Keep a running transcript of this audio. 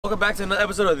welcome back to another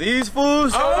episode of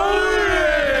Thesefoos. Oh,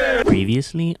 yeah.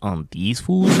 Previously on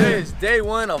Thesefoos. Today is day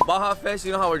 1 of Baja Fest.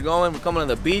 You know how we're going. We're coming on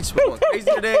the beach. We're going crazy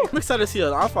today. I'm excited to see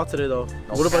an outfit today, though.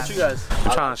 What about you guys?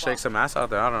 I'm trying to shake some ass out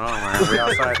there. I don't know, man. We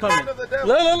outside.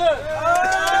 Look.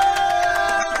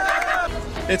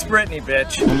 It's Brittany,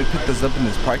 bitch. When we picked us up in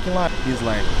this parking lot, he's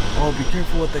like, oh, be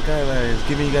careful with the guy that is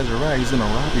giving you guys a ride. He's gonna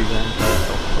rob you guys.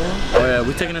 Oh yeah,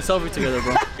 we're taking a selfie together,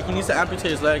 bro. He needs to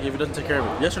amputate his leg if he doesn't take care of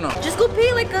it. Yes or no? Just go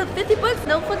pay like $50.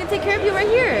 They'll fucking take care of you right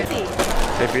here.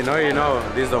 If you know, you know.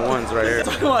 These are the ones right here.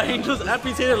 Talking about Angel's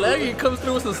amputated leg, he comes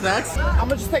through with some snacks. I'm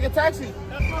gonna just take a taxi.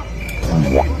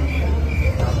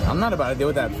 I'm not about to deal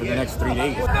with that for the next 3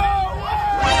 days.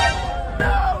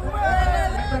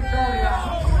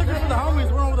 The homies,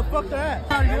 we're over the fuck they're at.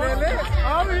 I'm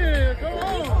here, come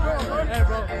on. Hey,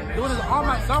 bro, doing this all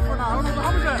myself right now. I don't know the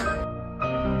homies at.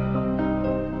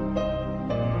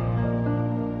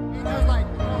 He's just like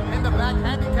in the back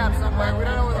handicap somewhere. We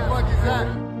don't know where the fuck he's at.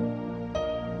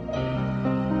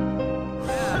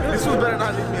 This was better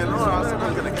not leave me alone. I was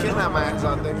gonna kidnap my ass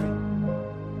out there.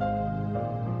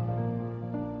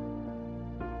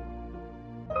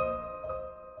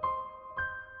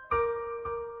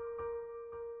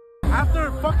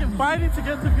 After fucking fighting to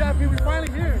get to VIP, we're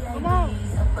finally here. Come on.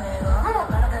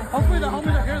 Hopefully the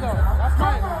homies are here though.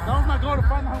 That was my goal, to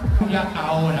find the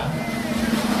homies.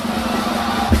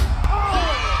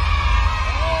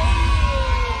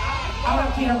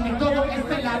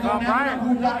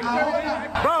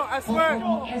 Bro, I swear,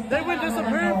 they've been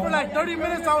disappearing for like 30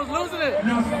 minutes. I was losing it.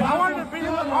 I wanted to beat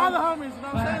with all the homies, you know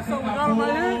what I'm saying? So we got them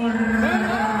right here.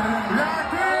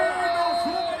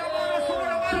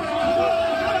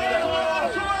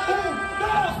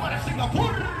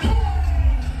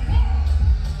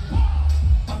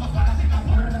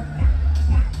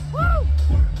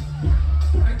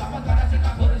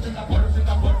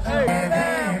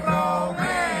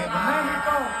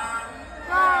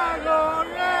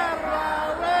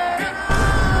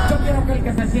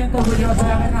 Que se siente orgulloso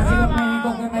de haber nacido en México.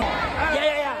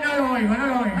 No lo oigo,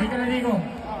 ¿y qué le digo?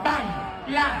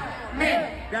 Bailame.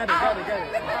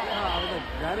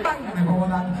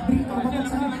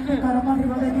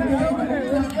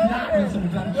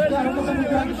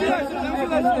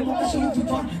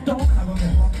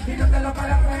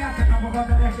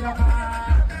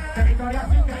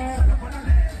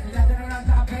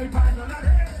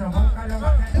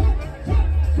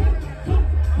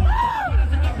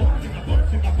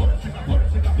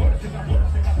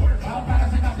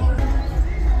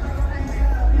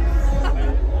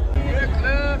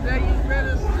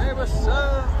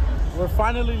 We're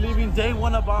finally leaving day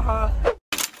 1 of Baja.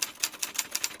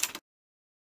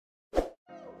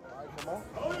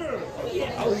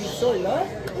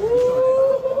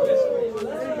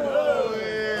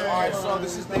 Alright, so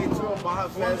this is day 2 of Baja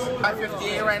Fest.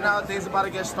 5:58 right now. Day's about to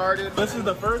get started. This is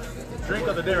the first drink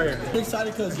of the day right here. I'm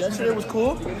excited because yesterday was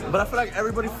cool, but I feel like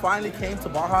everybody finally came to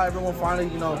Baja. Everyone finally,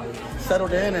 you know,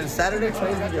 settled in. And Saturday,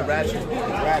 today's gonna get ratchet.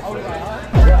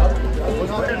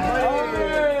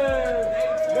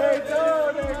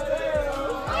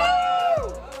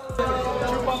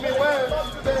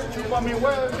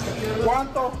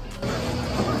 ¿Cuánto?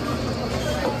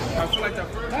 I feel like the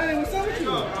first. Hey, what's up with you?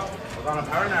 I was on a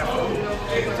power nap.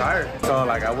 I'm tired. So,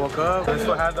 like, I woke up. This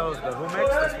one had the Humix,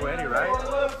 that's for Eddie, right?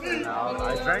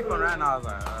 I drank one right now. I was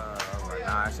like,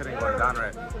 nah, that shit ain't going down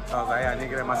right. So I was like, yeah, I need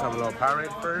to get myself a little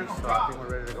Powerade first. So I think we're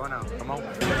ready to go now. Come on.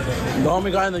 The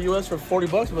homie got in the US for $40,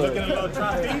 but Looking a little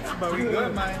choppy, but we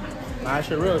good, man. nah, that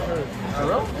shit real.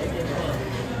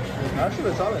 That shit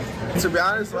is solid. To be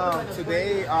honest,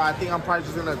 today I think I'm probably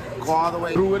just gonna go all the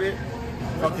way through with it.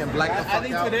 Fucking black the fuck I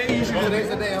think out. today you should Today's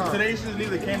the day, huh? Today you should leave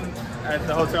the can at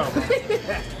the hotel.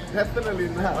 Definitely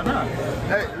not. Why not?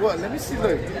 Hey, what? Let me see.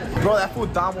 Look, bro, that fool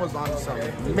Dom was on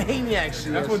something. Maniac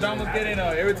shit. That's what Dom was getting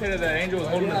irritated that Angel was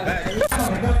holding us back.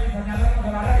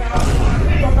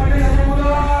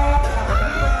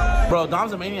 Bro,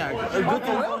 Dom's a maniac. A good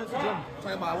thing.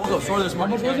 I woke up sore this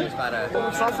morning.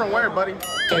 Start from where, buddy?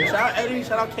 Hey, shout out Eddie,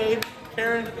 shout out Cade,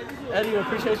 Karen, Eddie, we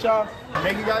appreciate y'all.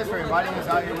 Thank you guys for inviting us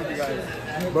out here with you guys.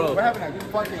 Bro, we're having a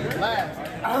fucking blast.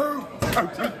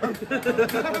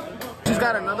 Just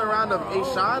got another round of 8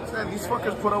 shots, and these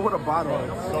fuckers put up with a bottle.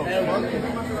 So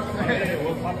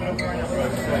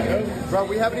bro,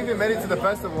 we haven't even made it to the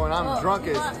festival, and I'm drunk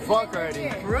as fuck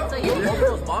already. Bro, both of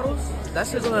those bottles, that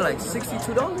shit's only like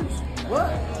 $62.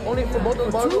 What? Only for both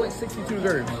those bottles, like 62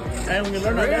 girls. And we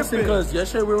learned our lesson because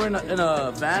yesterday we were in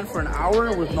a van for an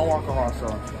hour with no alcohol. So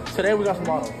today we got some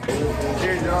bottles.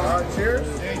 Cheers, y'all. Cheers.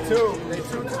 Day 2. Day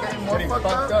 2 to getting more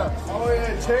fucked up. Oh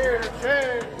yeah, cheers,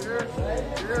 cheers, cheers,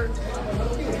 cheers.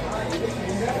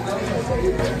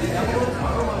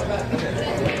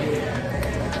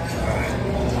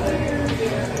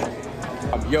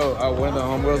 Yo, one of the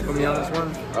homegirls put me on this one.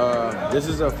 This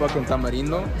is a fucking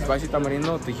tamarindo, spicy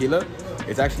tamarindo tequila.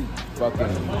 It's actually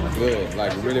fucking good,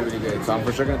 like really, really good. So I'm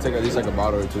for sure gonna take at least like a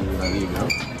bottle or two when I leave, you know?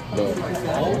 But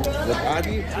the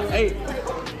Adi, hey,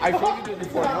 I told you this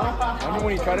before, no? Remember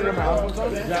when you tried it in my house or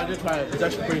something? Yeah, I did try it. It's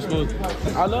actually pretty smooth.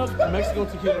 I love Mexico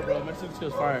tequila, bro. Mexico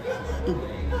tequila is fire.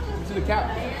 To the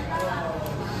cap.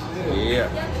 Yeah.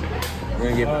 We're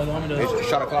gonna get a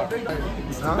shot of coffee.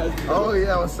 Huh? Oh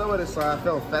yeah, what's up with it? So I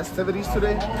felt festivities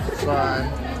today. So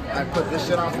I put this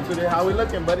shit on for today. How we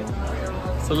looking, buddy?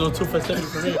 It's a little too festive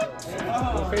for me. A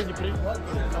little crazy, pretty.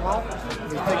 Come on.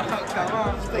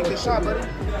 Let's take this shot, buddy.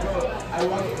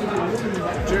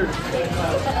 Cheers.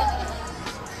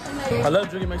 I love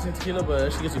drinking Mexican tequila, but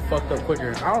that shit gets you fucked up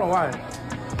quicker. I don't know why.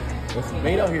 It's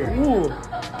made out here. Ooh.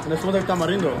 And it smells like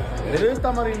tamarindo. It is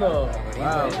tamarindo.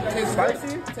 Wow. Tastes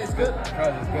spicy? Tastes good? It's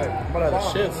good. What are the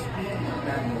shits?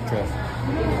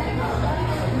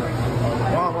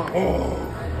 Oh.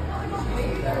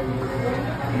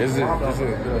 This is the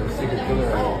secret killer.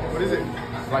 What is it?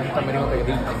 Like tamarindo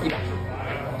tequila.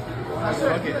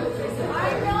 Fuck it.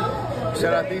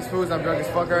 Shout out Thesefoos. I'm drunk as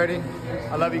fuck already.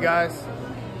 I love you guys.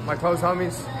 My close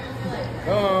homies.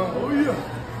 Oh yeah.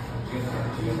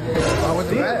 Oh,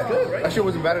 wasn't bad. Good, right? That shit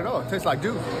wasn't bad at all. It tastes like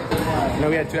juice. You know,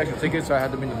 we had 2 extra tickets, so I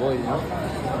had to bring the boy, you know?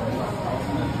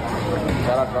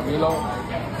 Shout out Camilo.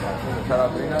 Shout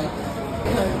out Trina.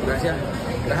 Gracias.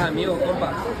 Gracias, amigo,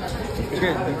 compa. Good,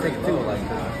 you take it too, like.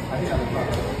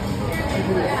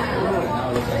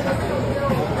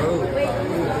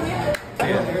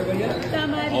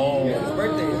 Oh, it's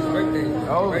birthday, it's birthday.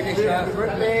 Oh, birthday shit, shot.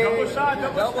 birthday. Double shot,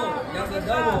 double. That's a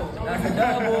double. That's a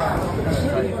double.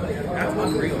 That's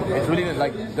unreal. It's really,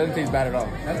 like, doesn't taste bad at all.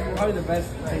 That's probably the best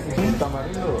tasting.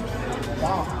 Tamarindo.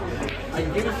 Wow. I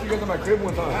gave it to you guys at my crib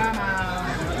one time.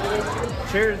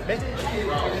 Cheers, bitch.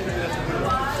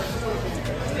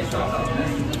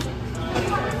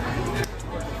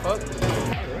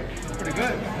 Pretty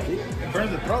good. It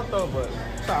burns the throat though, but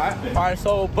it's alright. Alright,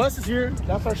 so bus is here.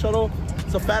 That's our shuttle.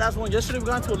 It's a fat ass one. Yesterday we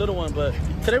got into a little one, but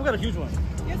today we got a huge one.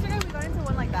 Yesterday we got into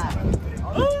one like that.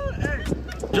 Oh, hey.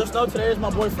 Just know today is my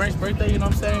boy Frank's birthday, you know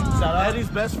what I'm saying? Shout out Eddie's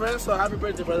best friend, so happy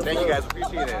birthday, brother. Thank you guys,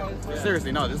 appreciate it.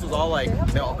 Seriously, no, this was all like,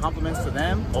 they're all compliments to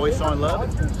them, always showing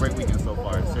love. Great weekend so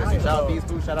far. Seriously, shout out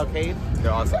Thesefoos, shout out Cade.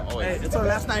 They're awesome, always. Hey, it's our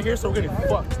last night here, so we're getting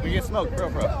fucked. We get smoked, bro.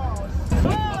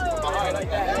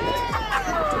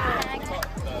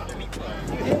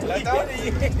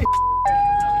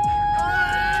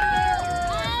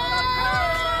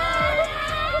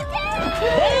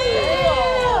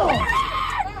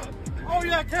 Oh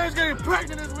yeah, Karen's getting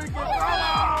pregnant this weekend.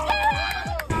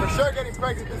 For sure getting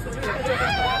pregnant this week.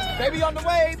 Baby on the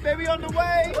way, baby on the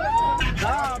way.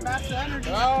 Nah, master energy.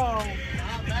 Oh,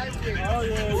 Magic. oh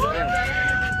yeah.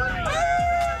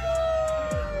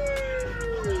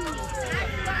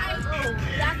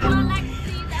 That's what I like to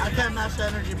see. I can't match the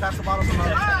energy, pass the bottle to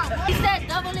another. He said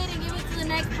double it and give it to the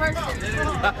next person.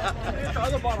 The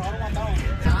other bottle, I don't want that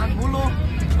one. Angulo.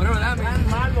 Whatever that means.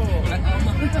 Malo.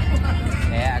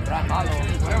 Yeah, gran malo.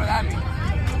 Whatever that means.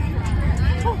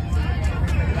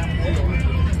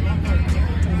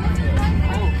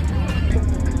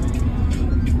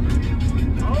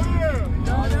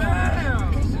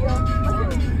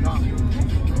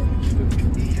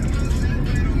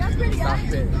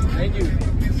 Thank you.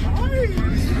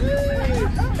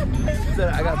 She said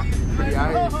I got pretty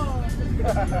eyes.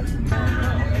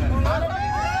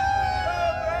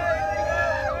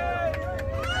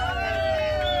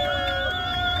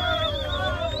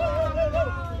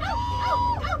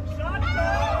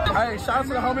 Hey, shout out to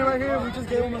the homie right here. We just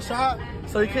gave him a shot.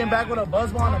 So he came back with a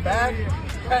buzz ball in the bag.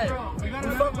 Hey,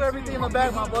 we fuck with everything in the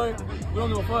bag, my boy. We don't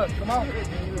give a fuck. Come on.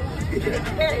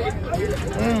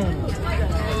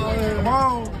 Come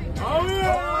on. Oh,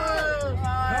 yeah.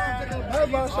 Buzz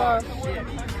ball shot.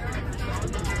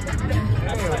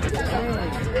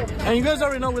 And you guys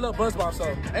already know we love buzz ball,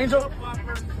 so. Angel.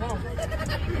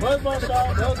 Buzz ball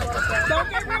shot. Buzz ball shot. Don't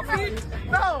get my feet.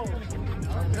 No.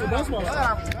 It's a buzz ball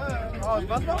shot. Oh, it's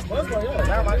buzz ball? Buzz ball, yeah.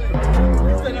 Never mind. He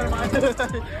said never mind.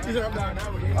 He said I'm down.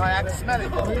 Oh, I can smell it.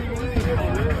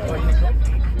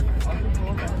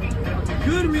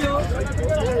 Good meal.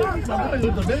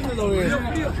 The business over here.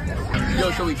 Yo,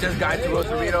 so we just got to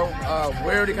Rosarito.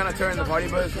 We're already kind of turning the party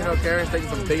bus. You know, Karen's taking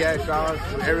some big ass shots.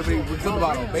 Everybody, we took the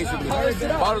bottle, basically. The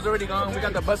bottle's already gone. We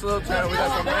got the bus a little channel. We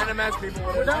got some random ass people.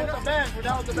 We're down with the bag. We're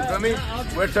down with the You feel bag.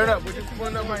 me? We're turned up. We're just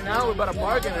pulling up right now. We're about to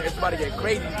park and it's about to get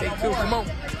crazy. Take 2. Come on.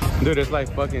 Dude, it's like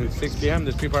fucking 6 p.m.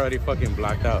 There's people already fucking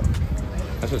blacked out.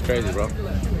 That's just crazy, bro.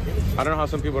 I don't know how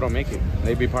some people don't make it.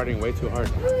 They be partying way too hard.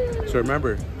 So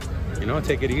remember, you know,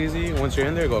 take it easy. Once you're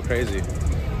in there, go crazy.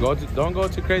 Don't go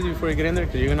too crazy before you get in there,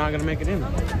 because you're not gonna make it in.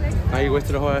 Now you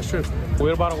wasted a whole ass trip.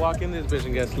 We're about to walk in this bitch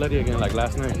and get slutty again like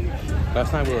last night.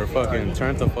 Last night we were fucking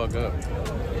turned the fuck up.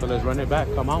 So let's run it back.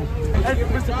 Come on. Hey,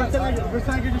 first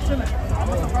time you're just chilling.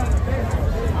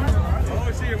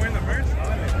 Oh, see, you're wearing the merch?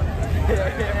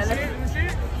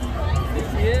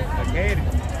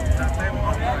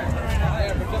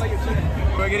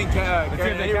 We're getting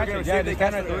we're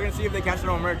gonna see if they catch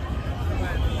their own merch.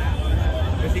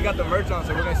 Because he got the merch on,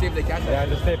 so we're gonna see if they catch it. Yeah,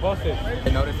 just stay posted.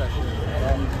 They noticed that shit.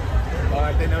 Yeah.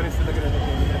 Alright, they noticed it. Look at it.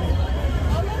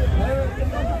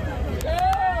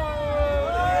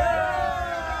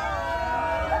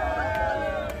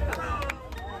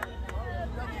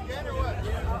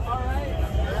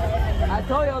 I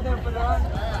told you I was gonna put it on.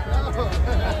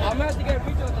 I'm gonna have to get a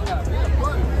picture with them.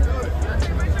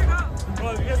 Bro,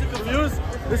 if you guys are confused,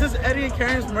 this is Eddie and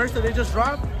Karen's merch that they just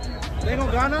dropped. They gon'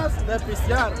 ganas de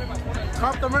pistear.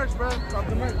 Cop the merch, bro. Cop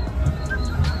the merch.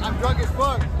 I'm drunk as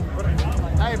fuck.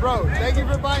 Hey, bro, thank you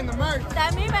for buying the merch.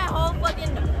 That made my whole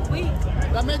fucking week.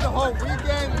 That made the whole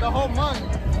weekend, the whole month.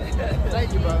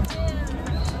 Thank you, bro.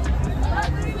 I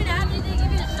don't even have to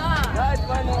give you a shot.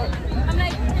 I'm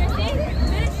like, thirsty?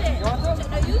 Finish it. No,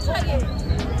 you chug it.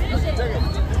 Finish it.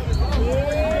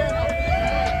 Yeah.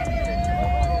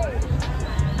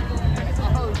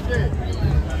 Oh, shit.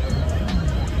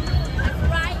 That's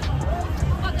right.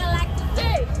 Fucking like to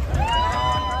say.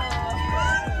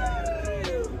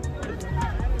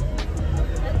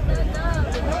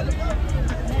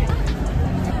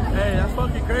 Hey, that's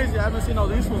fucking crazy. I haven't seen all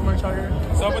these fools merch out here.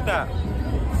 What's up with that?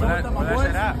 Where that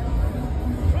shit at?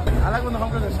 I like when the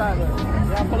homies are shy, but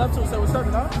yeah, I pull up to him and say, what's up,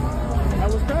 you know? I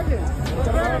was cracking.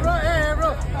 Hey, bro,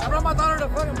 I brought my daughter to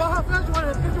fucking Baja Fest. You want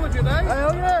to picture with you, man?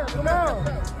 Hell yeah, come on.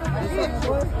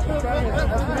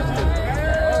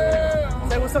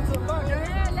 Say what's up to the vlog, yeah?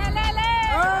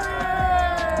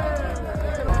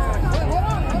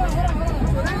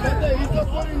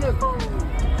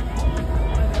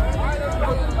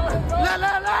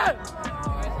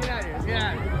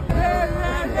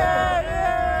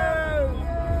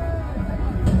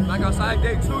 Like outside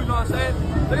day 2, you know what I'm saying?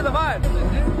 Look at the vibe.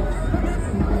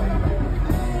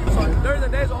 So during the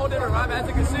day is a whole different vibe, as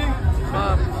you can see.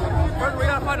 First we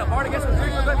gotta find a bar to get some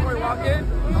drinks before we walk in.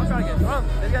 I'm trying to get drunk.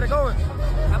 Let's get it going.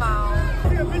 Come on.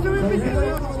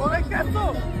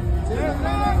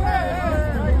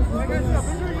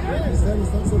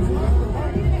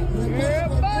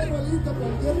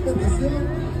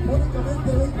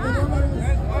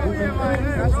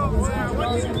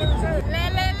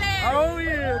 Oh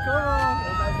yeah, come on.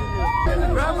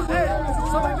 Grab my head.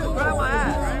 Somebody just grab my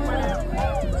ass.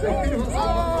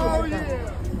 Oh yeah.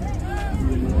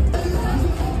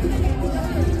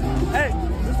 Hey,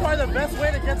 this is probably the best way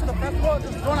to get to the festival.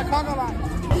 Just join a conga line.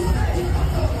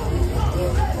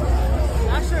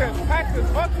 That shit is packed as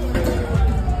fuck.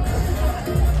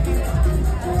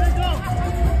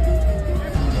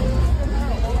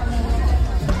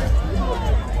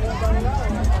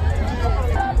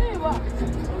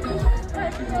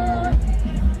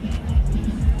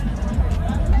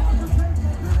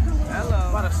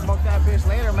 Smoke that bitch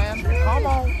later, man. Come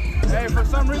on. Hey, for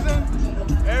some reason,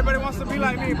 everybody wants to be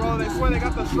like me, bro. They swear they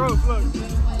got the strokes. Look.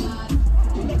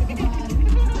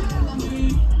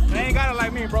 They ain't got it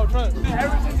like me, bro. Trust.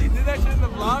 Ever since he did that shit in the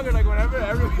vlog, or like whenever,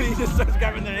 everybody just starts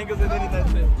grabbing their ankles and hitting that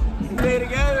shit. We stay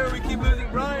together. We keep losing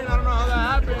Brian. I don't know how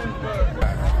that happens,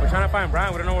 but We're trying to find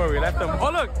Brian. We don't know where we left him. Oh,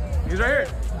 look. He's right here.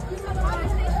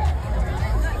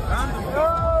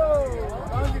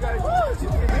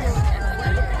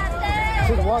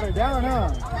 Took water down, huh?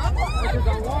 Took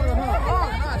the water, huh?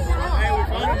 Hey, we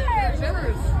found him.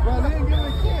 Generous. Well, they didn't give me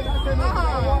shit. I said, no,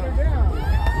 water down.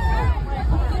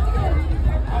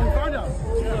 Oh, we found him.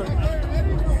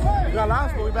 We got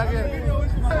lost, but we back in.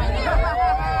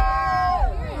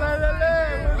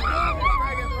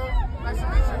 Nice to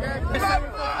meet you, gang.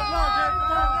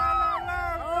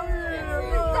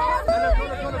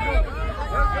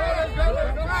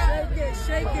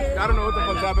 Shake it. I don't know what the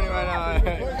fuck's happening right now.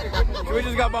 So we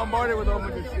just got bombarded with a whole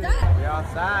bunch of shit. We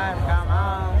outside. Come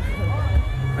on.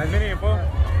 Nice meeting you, bro.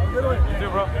 You too,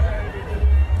 bro.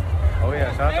 Oh,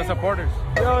 yeah. Shout out to supporters.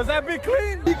 Yo, is that Big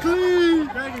Clean? Big Clean.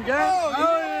 Dragon gang.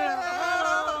 Oh, yeah.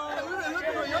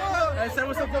 Hey, say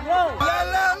what's up to the vlog. La,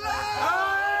 la, la.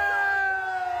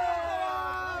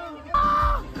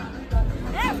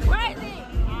 That's crazy.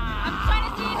 I'm trying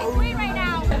to see the queen right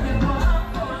now.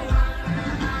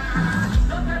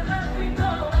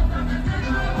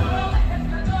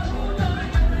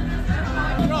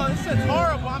 Bro, this shit's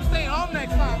horrible.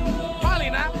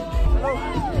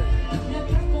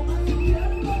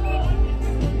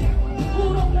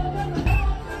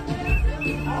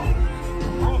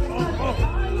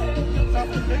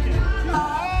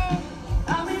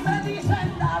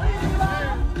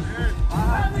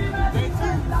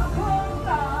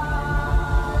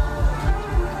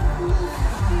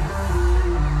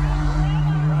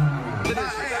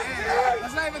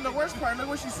 worst part. Look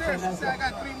what she said. She said I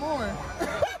got 3 more.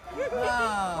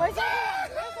 Where's that?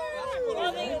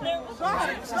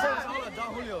 She said it's all at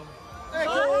Don Julio. Hey,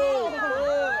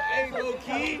 Hey, low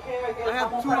key, I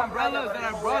have 2 umbrellas that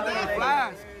I brought that are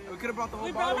flash. We could have brought the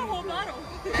whole bottle. We brought the whole bottle.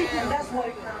 That's what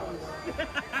it counts.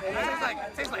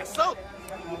 It tastes like soap.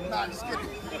 Nah, just kidding.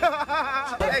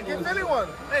 Hey, get Philly one.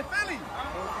 Hey, Philly.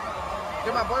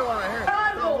 Get my boy one right here.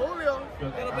 Don Julio. A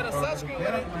little bit of sunscreen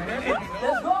with it.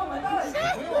 Let's go, man.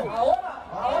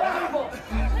 Ahora mismo.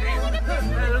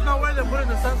 There's no way they're putting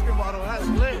the sunscreen bottle. That's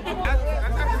lit. That's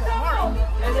actually smart.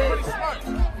 That's pretty smart.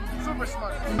 Super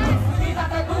smart.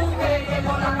 Quítate tú que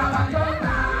llegó la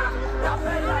caballona. La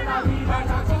feria de Navidad.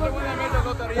 That's the one that made the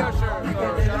Loteria shirt.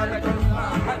 So shout out that dude. I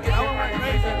went right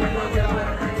crazy.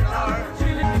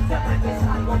 Siempre que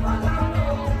salgo pagando,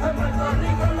 en Puerto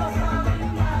Rico lo saben.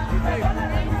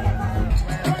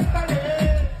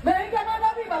 Mexicana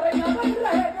la viva, reina del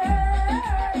reggae.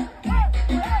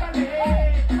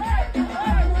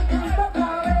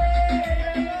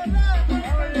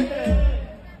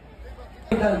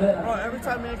 Bro, every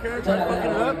time me and Karen try to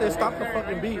fucking it up, they stop the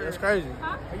fucking beat. That's crazy.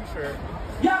 Are you sure?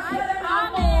 Ya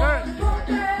celebramos tu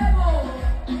demo.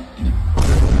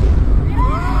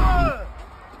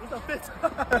 What's up, bitch?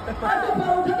 Alto,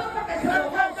 pero usted no para que se lo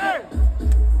goce.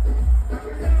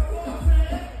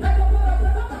 Alto, pero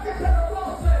usted no para que se lo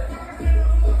goce.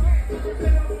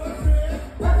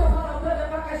 Alto, para ustedes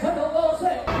para que se lo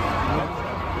goce.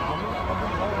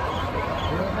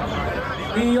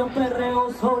 Y yo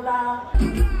perreo sola.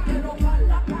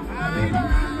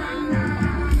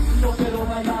 No quiero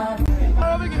bailar. I don't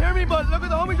know if you can hear me, but look at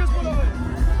the homie just pulled over.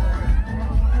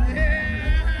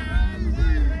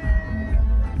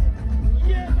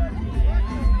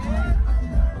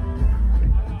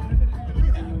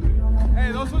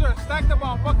 Hey, those fools are stacked up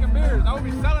on fucking beers. I would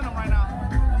be selling them right now.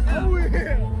 Oh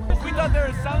yeah. If we thought they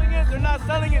were selling it, they're not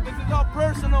selling it. This is all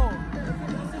personal.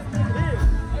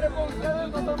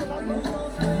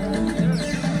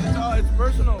 It's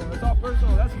personal. It's all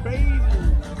personal. That's crazy.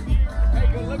 Hey,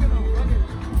 good look at them. Look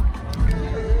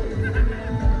at them.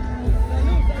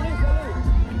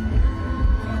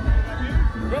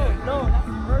 Bro, no, that's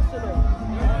personal.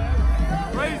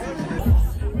 Crazy.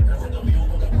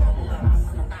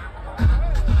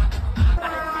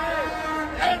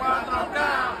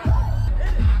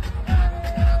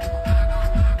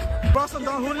 Brought some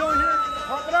Don Julio in here.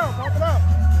 Pump it up, pump it up.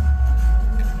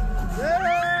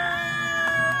 Yeah.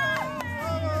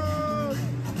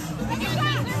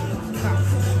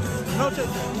 No chip.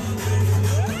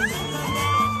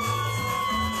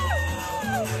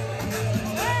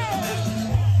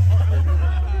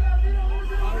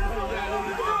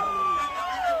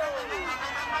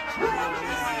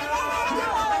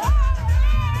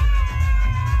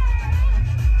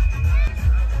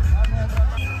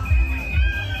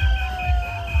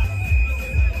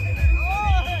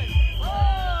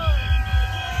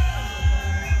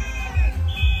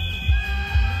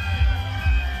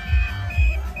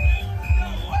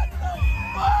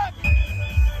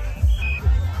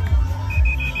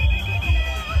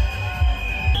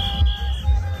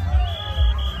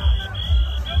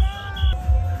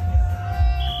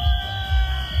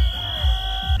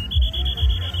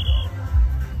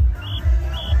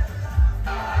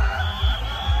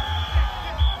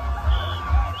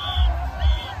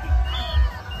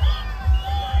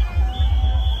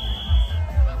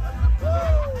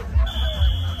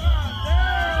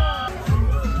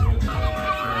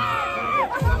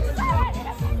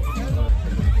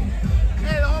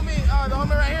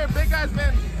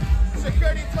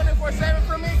 Security 24/7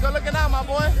 for me. Good looking out, my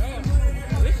boy.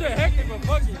 This shit hectic, but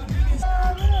fuck it.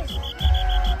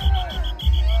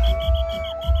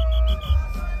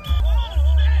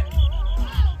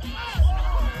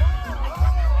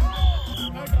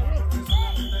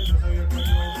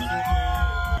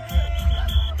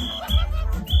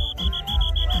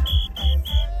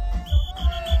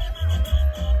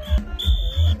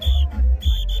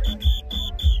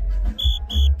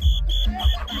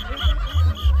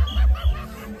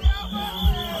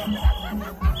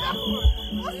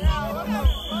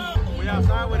 We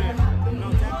outside with it.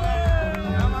 No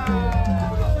come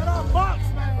on. Shut up, Fox,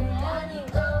 man.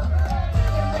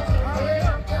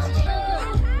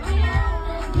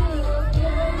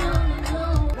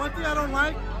 One thing I don't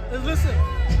like is, listen,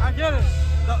 I get it.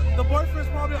 The boyfriend's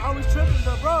probably always tripping,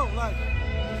 but bro, like,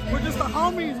 we're just the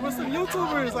homies. We're some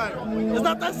YouTubers. Like, it's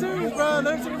not that serious, bro.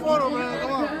 Let me take a photo, man.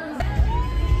 Come on.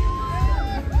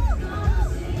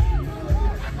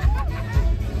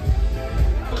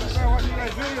 Watching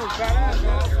that video, badass,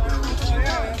 man.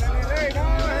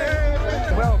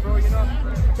 Yeah, well, bro, you know,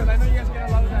 because I know you guys get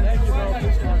a lot of that. Thank you, bro.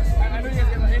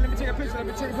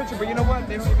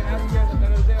 they don't even ask you guys at the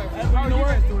end of the day, like, how are you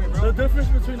guys doing, bro? The difference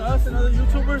between us and other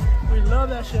YouTubers, we love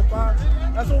that shit, pa.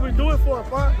 That's what we do it for,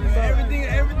 pa.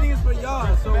 Everything is for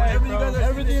y'all. So whenever you guys are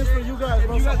everything is for you guys,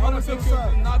 bro. if you guys So want always to hit fix us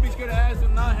up. it, not be scared to ask,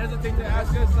 and not hesitate to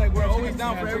ask us. Like we're always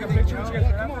down for everything.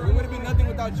 Yeah, come on, we would have been nothing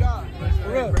without y'all.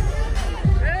 For real.